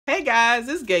Hey guys,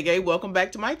 it's Gay. Welcome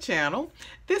back to my channel.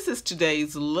 This is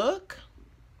today's look,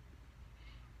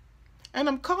 and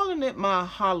I'm calling it my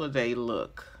holiday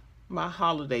look, my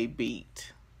holiday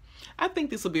beat. I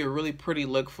think this will be a really pretty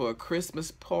look for a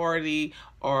Christmas party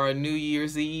or a New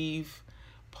Year's Eve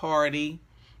party.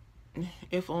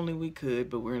 If only we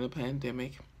could, but we're in a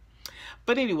pandemic.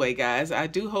 But anyway, guys, I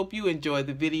do hope you enjoyed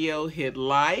the video. Hit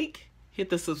like. Hit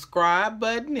the subscribe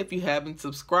button if you haven't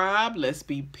subscribed. Let's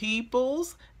be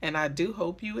peoples. And I do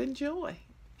hope you enjoy.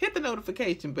 Hit the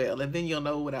notification bell and then you'll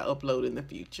know what I upload in the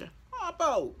future. Oh,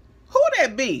 Bo, who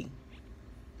that be?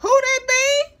 Who that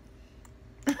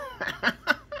be?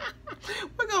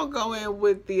 We're going to go in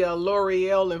with the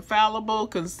L'Oreal Infallible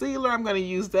Concealer. I'm going to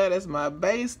use that as my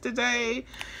base today.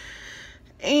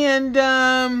 And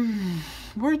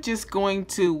we're just going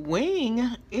to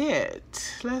wing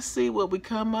it. Let's see what we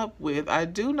come up with. I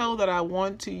do know that I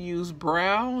want to use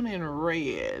brown and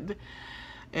red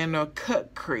and a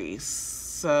cut crease.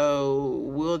 So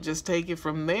we'll just take it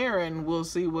from there and we'll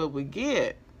see what we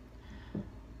get.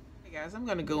 Hey guys, I'm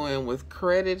going to go in with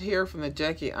Credit here from the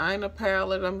Jackie Aina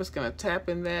palette. I'm just going to tap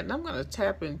in that, and I'm going to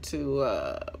tap into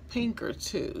Pinker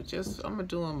too. I'm going to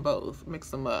do them both, mix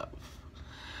them up.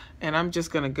 And I'm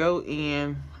just going to go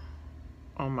in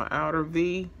on my outer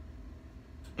V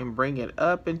and bring it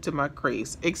up into my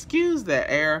crease. Excuse that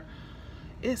air.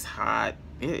 It's hot.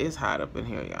 It is hot up in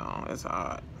here, y'all. It's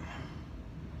hot.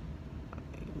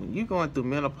 When you're going through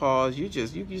menopause, you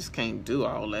just can't do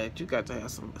all that. You got to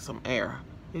have some air.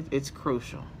 It's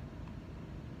crucial.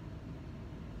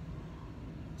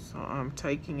 So I'm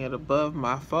taking it above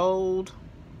my fold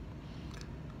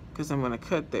because I'm going to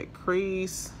cut that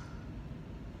crease.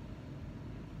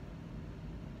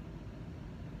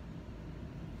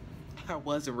 I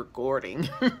wasn't recording.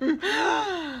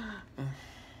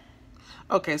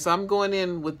 Okay, so I'm going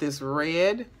in with this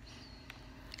red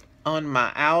on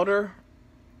my outer,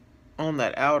 on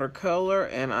that outer color,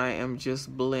 and I am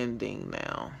just blending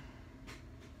now.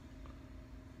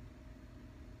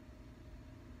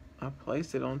 I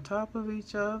place it on top of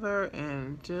each other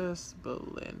and just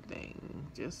blending,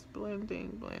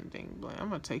 blending. I'm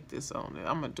gonna take this on it.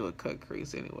 I'm gonna do a cut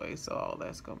crease anyway, so all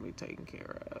that's gonna be taken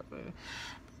care of.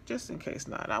 Just in case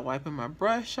not, I'm wiping my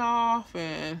brush off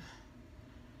and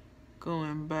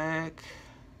going back,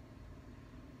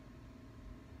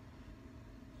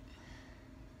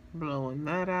 blowing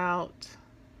that out,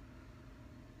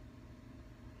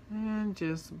 and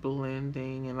just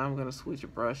blending. And I'm gonna switch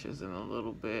brushes in a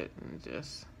little bit and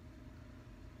just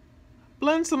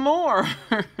blend some more.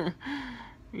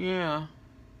 Yeah.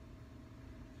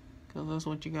 Because that's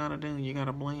what you gotta do. You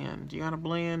gotta blend. You gotta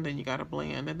blend, and you gotta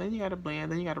blend, and then you gotta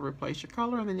blend, then you gotta replace your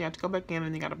color, and then you have to go back in,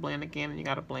 and you gotta blend again, and you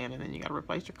gotta blend, and then you gotta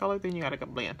replace your color, then you gotta go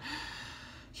blend.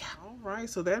 Yeah. Alright,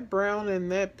 so that brown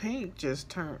and that pink just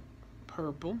turned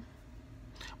purple.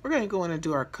 We're gonna go in and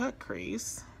do our cut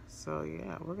crease. So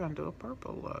yeah, we're gonna do a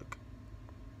purple look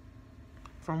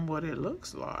from what it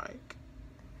looks like.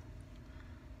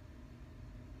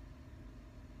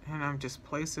 And I'm just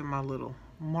placing my little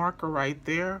marker right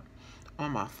there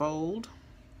on my fold,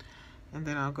 and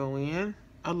then I'll go in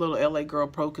a little LA Girl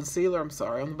Pro concealer, on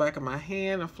the back of my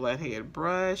hand, a flathead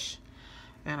brush,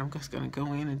 and I'm just gonna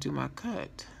go in and do my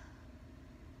cut.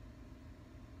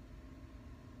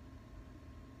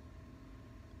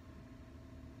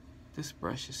 This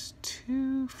brush is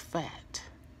too fat.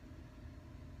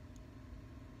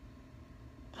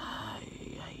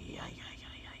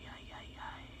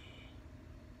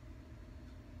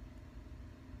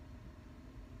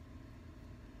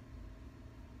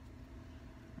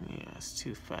 Yeah, it's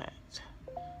too fat.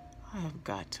 I have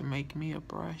got to make me a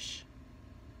brush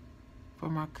for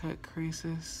my cut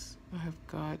creases. I have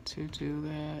got to do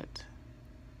that.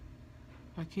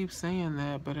 I keep saying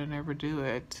that, but I never do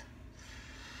it.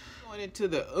 Going into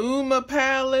the Uma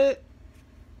palette.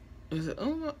 Is it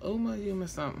Uma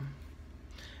something?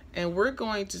 And we're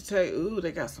going to take, ooh,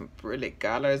 they got some pretty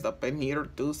colors up in here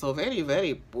too. So very,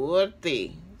 very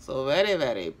pretty. So very,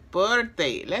 very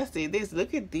pretty. Let's see this.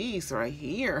 Look at these right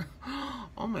here.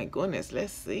 Oh my goodness.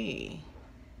 Let's see.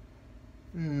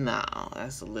 No,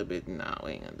 that's a little bit, no,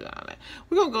 we ain't gonna do all that.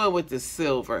 We're gonna go in with the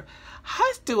silver.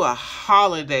 Let's do a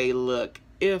holiday look.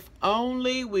 If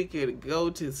only we could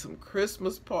go to some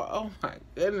Christmas parties. Oh my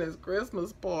goodness,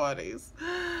 Christmas parties.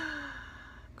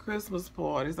 Christmas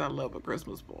parties. I love a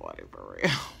Christmas party, for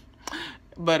real.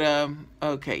 But,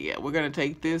 okay, yeah, we're gonna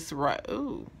take this right.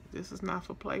 Ooh, this is not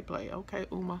for play. Okay,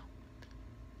 Uma.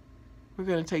 We're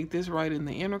gonna take this right in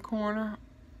the inner corner.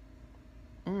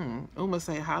 Uma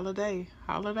say holiday.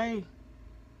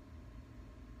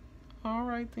 All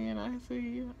right then, I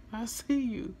see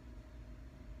you.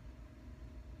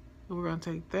 We're gonna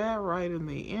take that right in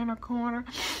the inner corner.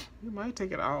 You might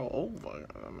take it all over.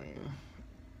 I mean,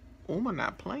 Uma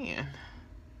not playing.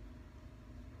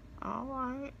 All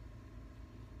right.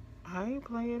 I ain't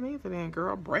playing either then,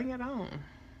 girl. Bring it on.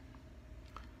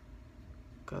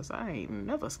 Cause I ain't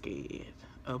never scared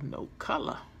of no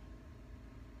color.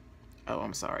 Oh,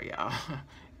 I'm sorry, y'all.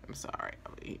 I'm sorry.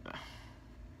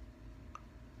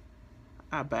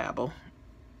 I babble.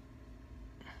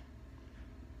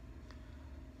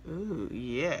 Ooh,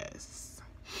 yes.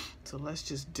 So let's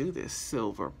just do this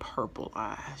silver purple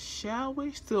eye, shall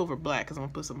we? Silver black, because I'm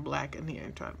going to put some black in here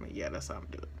and try to make, yeah, that's how I'm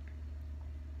doing it.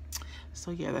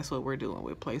 So yeah, that's what we're doing.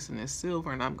 We're placing this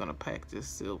silver, and I'm going to pack this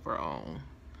silver on.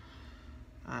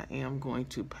 I am going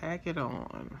to pack it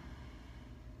on.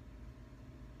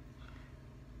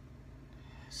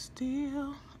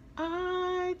 Still,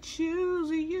 I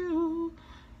choose you.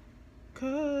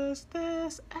 'Cause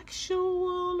that's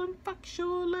actual and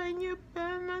factual, and you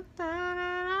better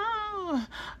know.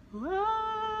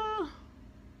 Whoa.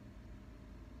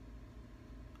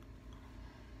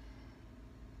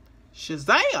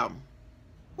 Shazam!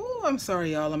 Ooh, I'm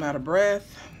sorry, y'all. I'm out of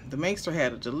breath. The Mankster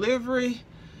had a delivery,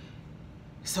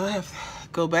 so I have to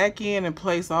go back in and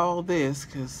place all this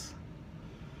because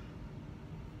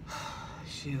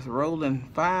she's rolling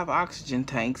 5 oxygen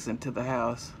tanks into the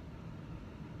house.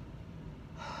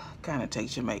 Kind of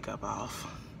takes your makeup off.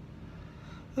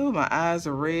 Ooh, my eyes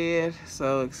are red,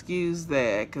 so excuse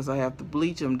that, because I have to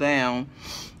bleach them down.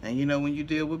 And you know, when you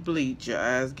deal with bleach, your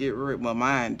eyes get red. Well,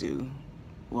 mine do.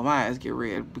 Well, my eyes get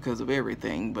red because of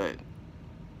everything, but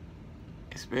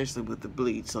especially with the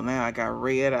bleach. So now I got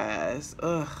red eyes.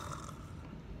 Ugh.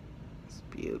 It's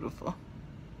beautiful.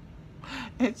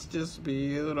 It's just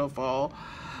beautiful.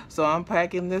 So I'm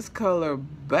packing this color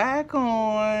back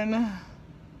on.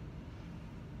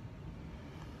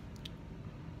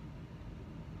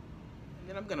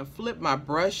 I'm gonna flip my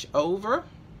brush over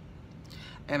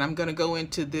and I'm gonna go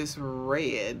into this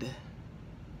red,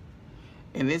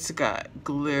 and it's got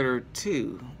glitter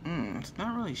too. It's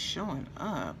not really showing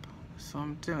up, so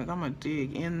I'm gonna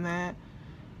dig in that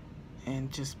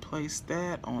and just place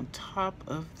that on top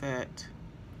of that.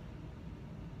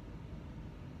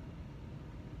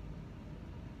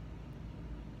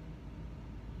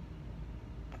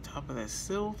 On top of that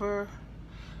silver,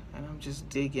 and I'm just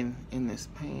digging in this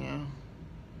pan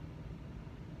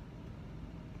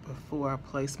before I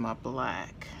place my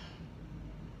black.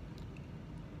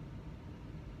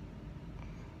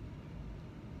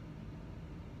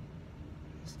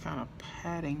 Just kind of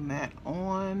patting that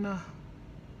on.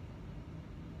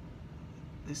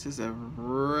 This is a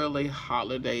really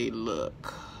holiday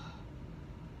look.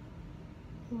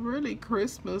 Really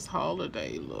Christmas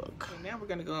holiday look. Okay, now we're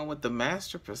gonna go in with the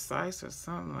Master Precise or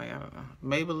something like, I don't know,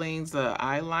 Maybelline's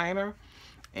eyeliner.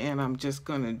 And I'm just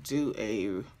gonna do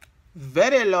a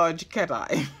very large cat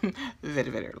eye. Very,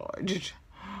 very large.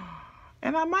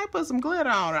 And I might put some glitter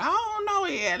on it. I don't know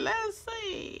yet. Let's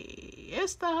see.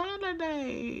 It's the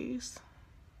holidays.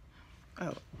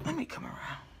 Oh, let me come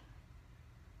around.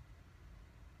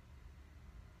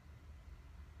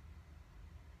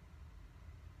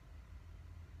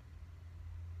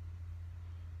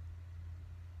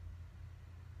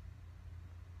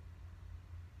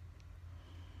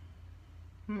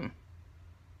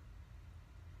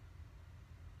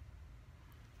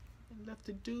 Left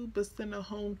to do but send her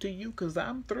home to you, cause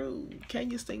I'm through. Can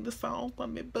you sing the song for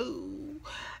me, boo?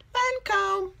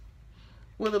 Lancome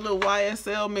with a little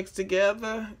YSL mixed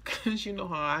together, cause you know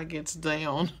how I gets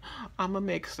down. I'm a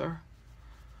mixer,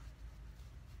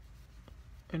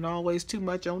 and always too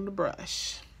much on the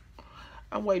brush.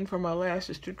 I'm waiting for my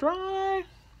lashes to dry.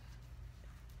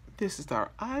 This is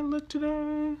our eye look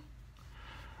today.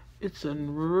 It's a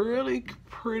really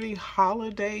pretty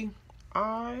holiday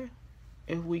eye.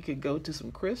 If we could go to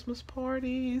some Christmas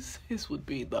parties, this would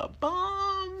be the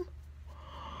bomb.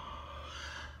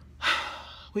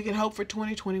 We can hope for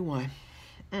 2021.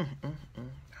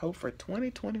 Hope for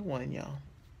 2021, y'all.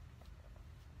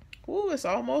 Ooh, it's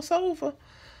almost over.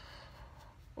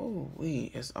 Ooh,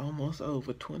 it's almost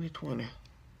over 2020.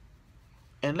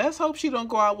 And let's hope she don't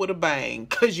go out with a bang,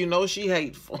 because you know she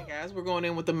hateful. Hey guys, we're going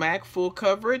in with the MAC Full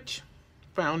Coverage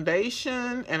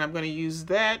Foundation, and I'm going to use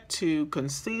that to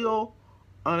conceal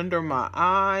under my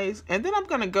eyes. And then I'm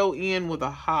going to go in with a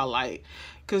highlight,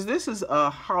 because this is a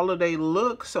holiday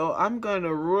look, so I'm going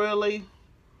to really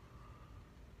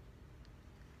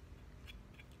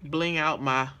bling out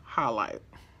my highlight,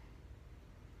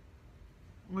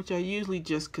 which I usually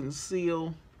just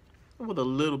conceal with a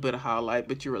little bit of highlight,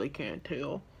 but you really can't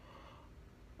tell.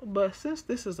 But since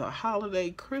this is a holiday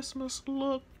Christmas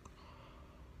look,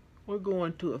 We're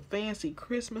going to a fancy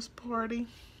Christmas party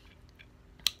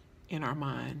in our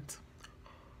minds.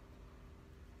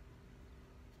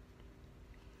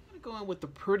 I'm going with the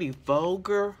Pretty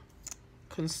Vulgar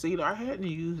concealer. I hadn't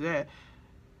used that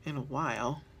in a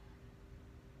while.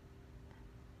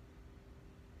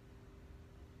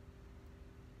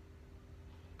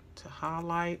 To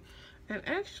highlight. And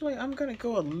actually, I'm going to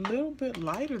go a little bit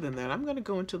lighter than that. I'm going to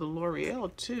go into the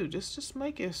L'Oreal too. Just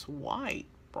make it white,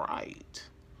 bright.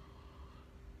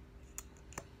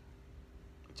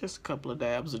 Just a couple of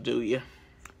dabs will do you.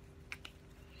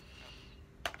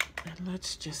 And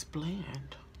let's just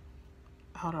blend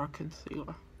out our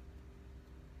concealer.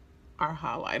 Our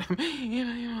highlight. you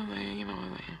know what I'm saying.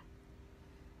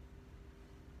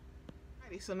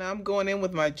 Alrighty, so now I'm going in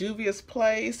with my Juvia's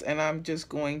Place and I'm just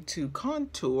going to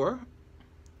contour.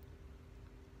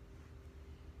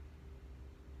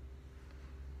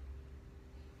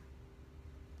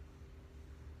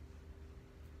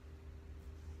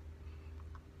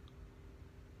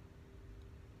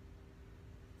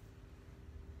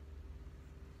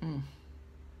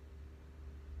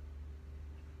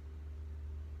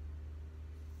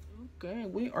 Okay,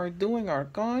 we are doing our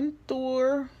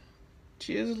contour,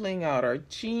 chiseling out our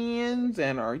chins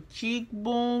and our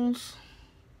cheekbones.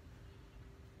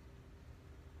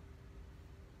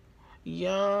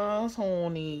 Yes,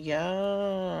 honey, yes.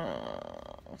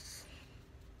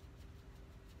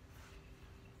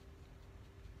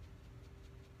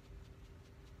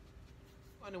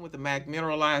 Going in with the MAC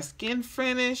Mineralized Skin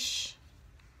Finish.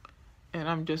 And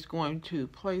I'm just going to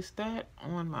place that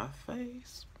on my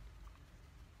face.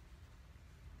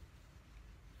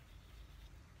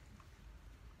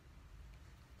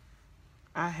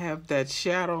 I have that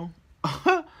shadow.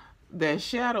 That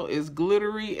shadow is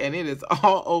glittery and it is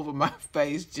all over my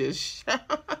face. Just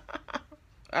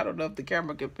I don't know if the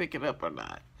camera can pick it up or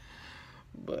not.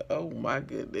 But oh my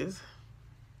goodness.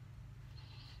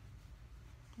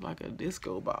 Like a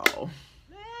disco ball.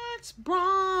 Let's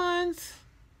bronze.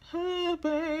 Oh,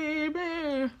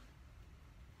 baby.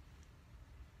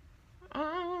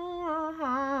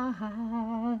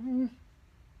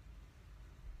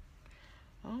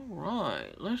 All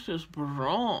right, let's just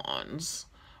bronze.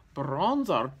 Bronze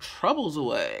our troubles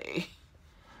away.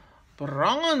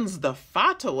 Bronze the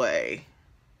fat away.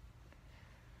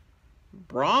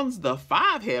 Bronze the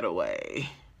 5-head away.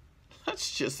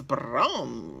 Let's just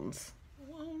bronze.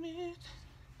 Want it?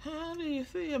 How do you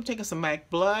feel? I'm taking some MAC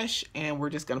blush and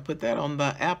we're just gonna put that on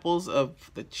the apples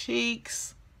of the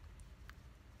cheeks.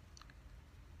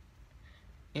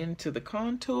 Into the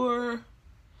contour.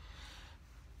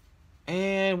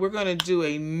 And we're gonna do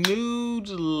a nude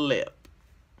lip.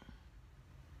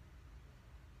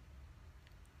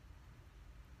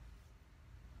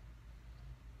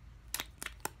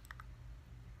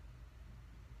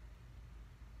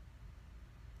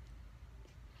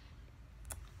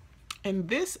 And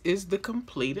this is the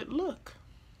completed look.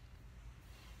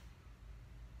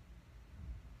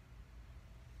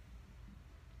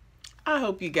 I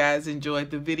hope you guys enjoyed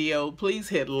the video. Please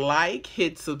hit like,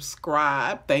 hit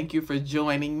subscribe. Thank you for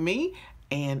joining me,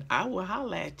 and I will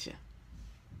holla at you.